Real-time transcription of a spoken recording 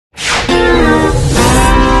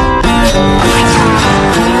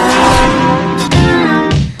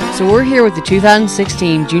we're here with the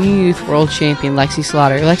 2016 Junior Youth World Champion, Lexi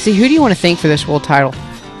Slaughter. Lexi, who do you want to thank for this world title?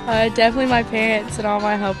 Definitely my parents and all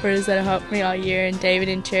my helpers that have helped me all year, and David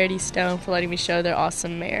and Charity Stone for letting me show their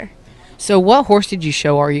awesome mare. So what horse did you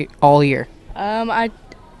show all year? I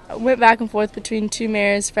went back and forth between two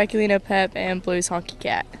mares, Frecky Lena Pep and Blues Honky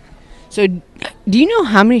Cat. So do you know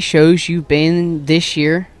how many shows you've been this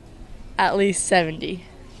year? At least 70.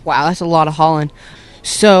 Wow, that's a lot of hauling.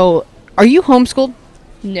 So are you homeschooled?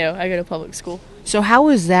 No, I go to public school. So how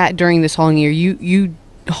was that during this hauling year? You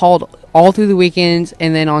hauled all through the weekends,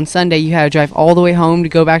 and then on Sunday you had to drive all the way home to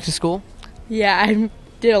go back to school? Yeah, I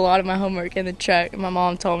did a lot of my homework in the truck. My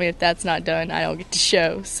mom told me if that's not done, I don't get to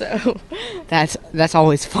show. So that's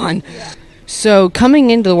always fun. Yeah. So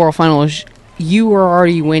coming into the World Finals, you were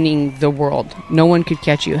already winning the world. No one could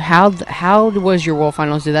catch you. How was your World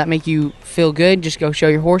Finals? Did that make you feel good? Just go show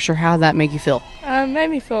your horse, or how did that make you feel?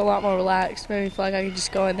 Made me feel a lot more relaxed. Made me feel like I could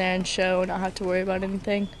just go in there and show and not have to worry about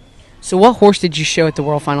anything. So what horse did you show at the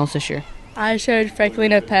World Finals this year? I showed Frecky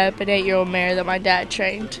Lena Pep, an 8-year-old mare that my dad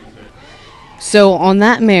trained. So on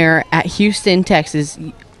that mare at Houston, Texas,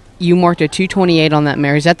 you marked a 2:28 on that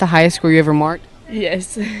mare. Is that the highest score you ever marked?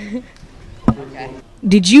 Yes. Okay.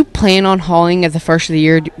 Did you plan on hauling at the first of the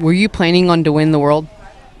year? Were you planning on to win the world?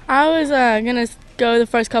 I was going to go the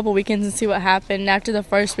first couple weekends and see what happened. After the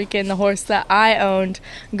first weekend, the horse that I owned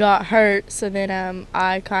got hurt, so then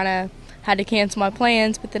I kind of had to cancel my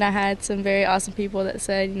plans, but then I had some very awesome people that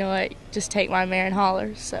said, you know what, just take my mare and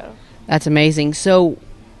holler. So that's amazing. So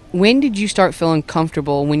when did you start feeling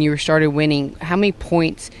comfortable when you started winning? How many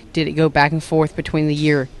points did it go back and forth between the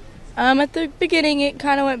year? At the beginning, it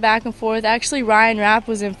kind of went back and forth. Actually, Ryan Rapp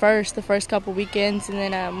was in first the first couple weekends, and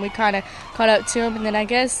then we kind of caught up to him. And then I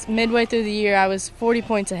guess midway through the year, I was 40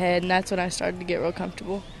 points ahead, and that's when I started to get real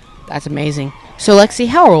comfortable. That's amazing. So, Lexi,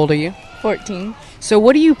 how old are you? 14. So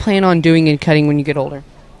what do you plan on doing in cutting when you get older?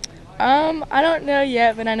 I don't know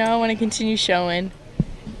yet, but I know I want to continue showing.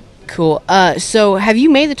 Cool. So have you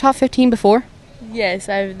made the top 15 before? Yes,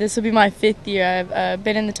 this will be my 5th year. I've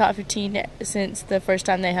been in the top 15 since the first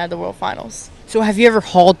time they had the World Finals. So have you ever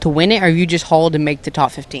hauled to win it, or have you just hauled to make the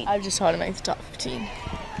top 15? I've just hauled to make the top 15.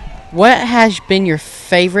 What has been your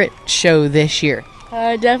favorite show this year?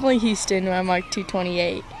 Definitely Houston, where I marked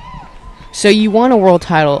 2:28. So you won a world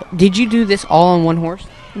title. Did you do this all on one horse?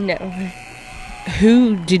 No.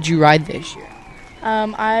 Who did you ride this year?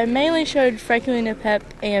 I mainly showed Frecky Lena Pep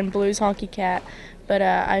and Blues Honky Cat, but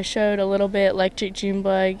I showed a little bit Electric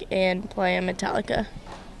Junebug and playing Metallica.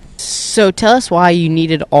 So tell us why you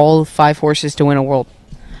needed all 5 horses to win a world.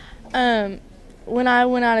 When I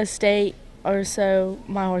went out of state or so,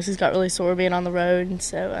 my horses got really sore being on the road, and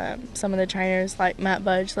so some of the trainers, like Matt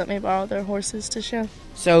Budge, let me borrow their horses to show.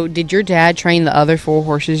 So did your dad train the other 4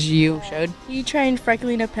 horses you showed? He trained Frecky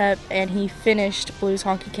Lena Pep, and he finished Blues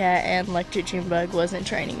Honky Cat, and Electric Junebug wasn't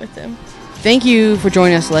training with them. Thank you for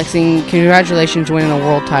joining us, Lexi. Congratulations on winning a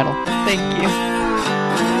world title. Thank you.